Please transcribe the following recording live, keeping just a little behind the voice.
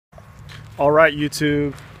All right,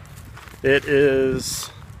 YouTube, it is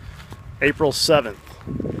April 7th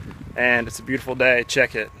and it's a beautiful day.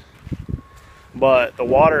 Check it. But the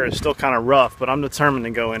water is still kind of rough, but I'm determined to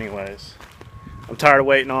go anyways. I'm tired of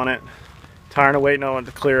waiting on it. Tired of waiting on it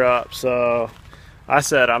to clear up. So I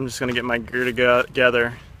said I'm just gonna get my gear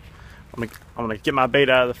together. I'm gonna get my bait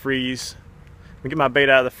out of the freeze. I'm gonna get my bait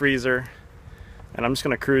out of the freezer, and I'm just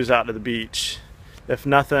gonna cruise out to the beach. If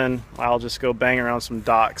nothing, I'll just go bang around some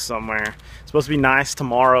docks somewhere. It's supposed to be nice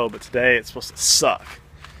tomorrow, but today it's supposed to suck.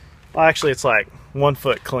 Well, actually, it's like 1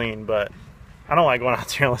 foot clean, but I don't like going out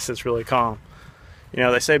there unless it's really calm. You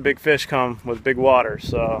know, they say big fish come with big water,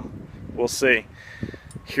 so we'll see.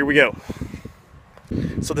 Here we go.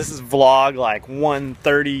 So this is vlog like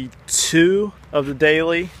 132 of the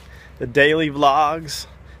daily vlogs,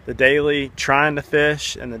 the daily trying to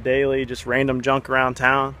fish, and the daily just random junk around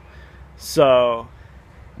town. So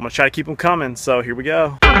I'm gonna try to keep them coming, so here we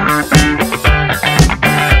go.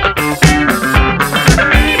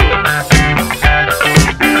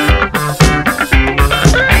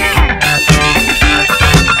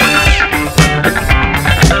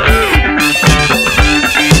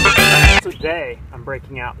 Today I'm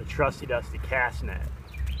breaking out the trusty dusty cast net.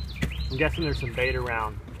 I'm guessing there's some bait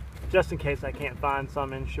around, just in case I can't find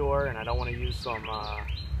some inshore and I don't want to use some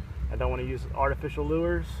artificial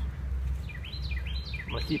lures.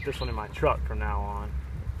 I'm gonna keep this one in my truck from now on.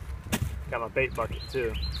 Got my bait bucket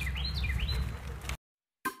too.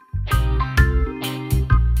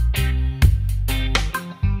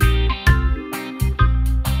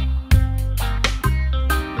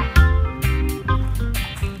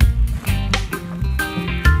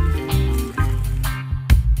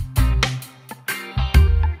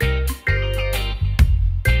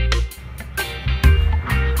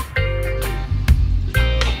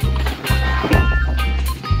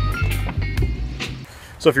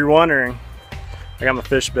 So if you're wondering, I got my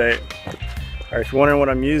fish bait. Or if you're wondering what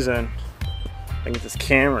I'm using, I can get this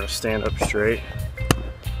camera to stand up straight.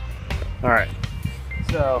 All right.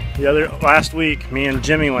 So last week, me and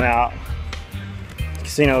Jimmy went out to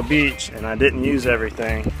Casino Beach, and I didn't use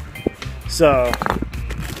everything. So I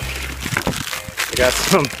got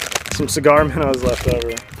some cigar minnows left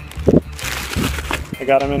over. I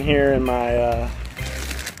got them in here in my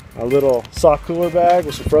my little soft cooler bag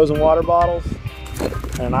with some frozen water bottles.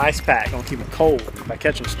 And an ice pack, gonna keep them cold. If I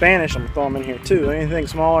catch them Spanish, I'm gonna throw them in here too. Anything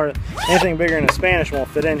smaller, anything bigger than a Spanish won't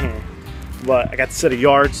fit in here. But I got this at a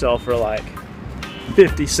yard sale for like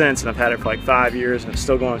 50 cents, and I've had it for like 5 years, and it's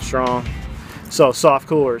still going strong. So soft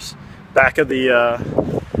coolers, back of the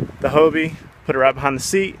Hobie, put it right behind the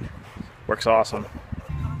seat, works awesome.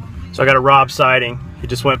 So I got a Rob sighting. He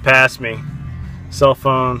just went past me. Cell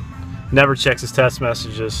phone, never checks his text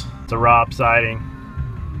messages. It's a Rob sighting.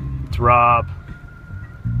 It's Rob.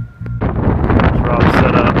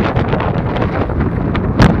 Set up.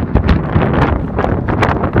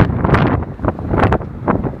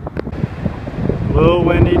 A little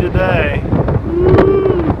windy today.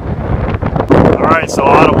 Alright, so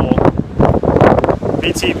Audible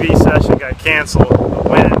BTB session got canceled. The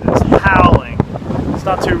wind is howling. It's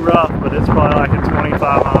not too rough, but it's probably like a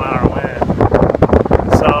 25-mile-an-hour wind.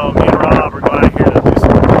 So me and Rob are going out here to do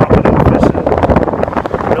some confident fishing.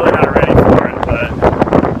 Really not ready for it, but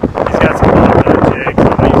he's got some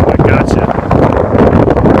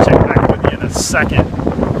second.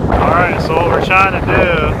 Alright, so what we're trying to do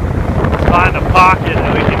is find a pocket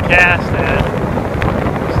that we can cast in.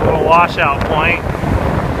 It's a little washout point.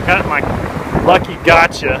 Got my lucky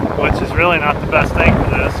gotcha, which is really not the best thing for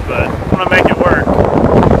this, but I'm going to make it work.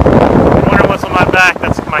 I'm wondering what's on my back.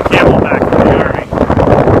 That's my camelback from the Army.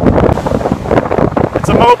 It's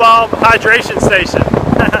a mobile hydration station.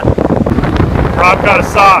 Rob got a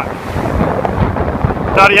sock.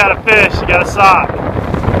 Thought he had a fish, he got a sock.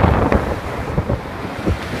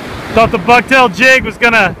 Thought the bucktail jig was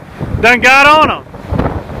gonna done got on him.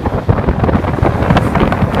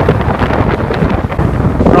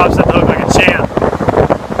 Rob set the hook like a champ.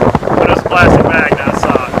 But it was a plastic bag, not a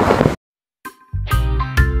sock.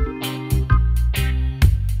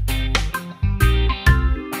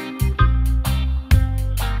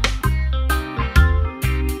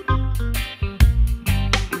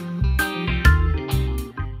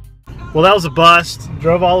 Well, that was a bust.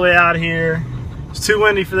 Drove all the way out here. It's too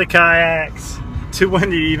windy for the kayaks, too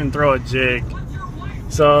windy to even throw a jig.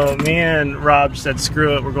 So me and Rob said,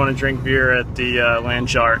 screw it, we're going to drink beer at the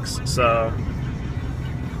Landsharks. So,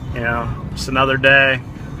 you know, just another day.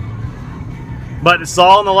 But it's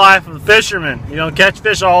all in the life of the fisherman. You don't catch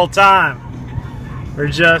fish all the time. We're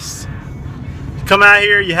just, you come out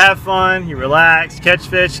here, you have fun, you relax, catch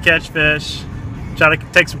fish, try to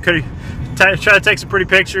take some try to take some pretty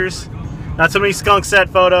pictures. Not so many skunk set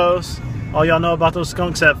photos. All y'all know about those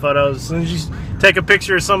skunk set photos. As soon as you take a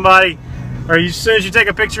picture of somebody, or as soon as you take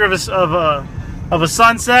a picture of a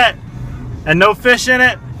sunset and no fish in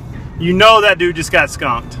it, you know that dude just got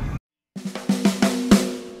skunked.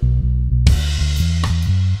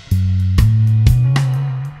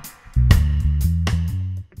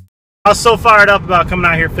 I was so fired up about coming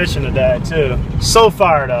out here fishing today too. So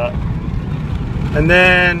fired up. And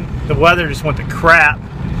then the weather just went to crap.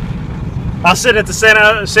 I was sitting at the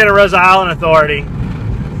Santa Rosa Island Authority,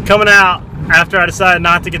 coming out after I decided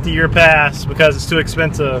not to get the year pass because it's too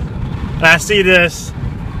expensive. And I see this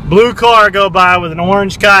blue car go by with an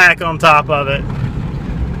orange kayak on top of it.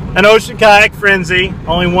 An Ocean Kayak Frenzy.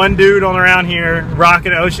 Only one dude on around here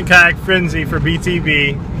rocking an Ocean Kayak Frenzy for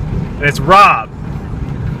BTB. And it's Rob.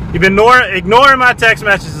 You've been ignoring my text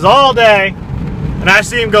messages all day, and I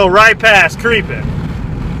see him go right past, creeping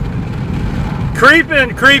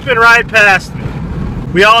right past me.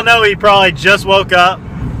 We all know he probably just woke up,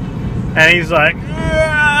 and he's like,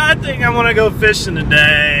 I think I'm gonna go fishing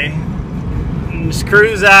today. And just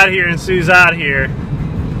cruise out here and Sue's out here.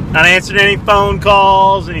 Not answering any phone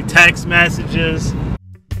calls, any text messages.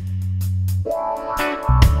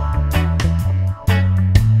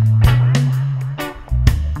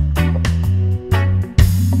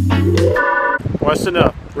 Wants to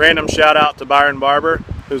know. Random shout out to Byron Barber,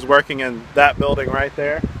 who's working in that building right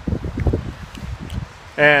there.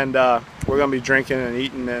 And we're going to be drinking and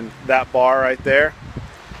eating in that bar right there,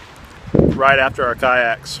 right after our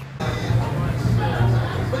kayaks.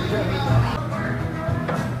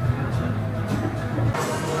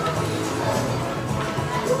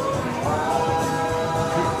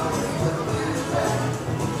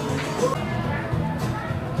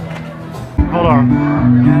 Hold on.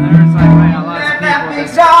 Yeah, there's like a lot of people.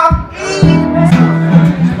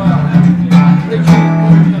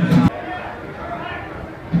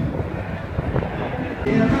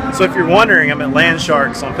 So if you're wondering, I'm at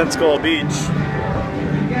Landsharks on Pensacola Beach,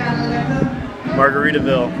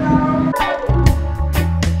 Margaritaville.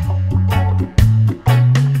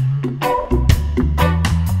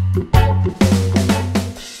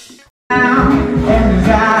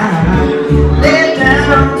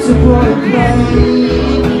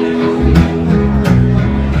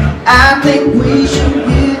 I think we should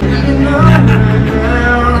get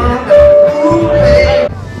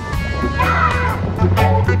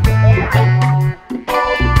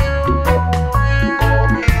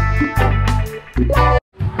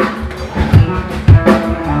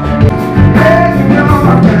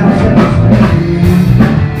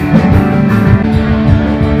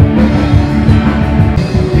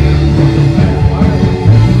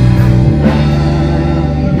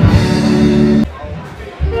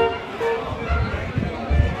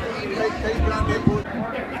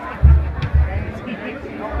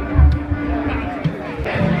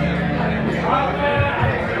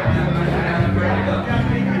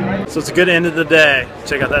So it's a good end of the day.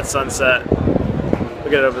 Check out that sunset. Look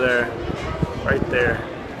at it over there. Right there.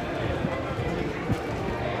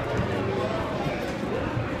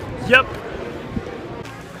 Yep.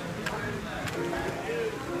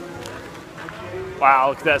 Wow,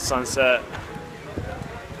 look at that sunset.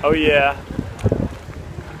 Oh yeah.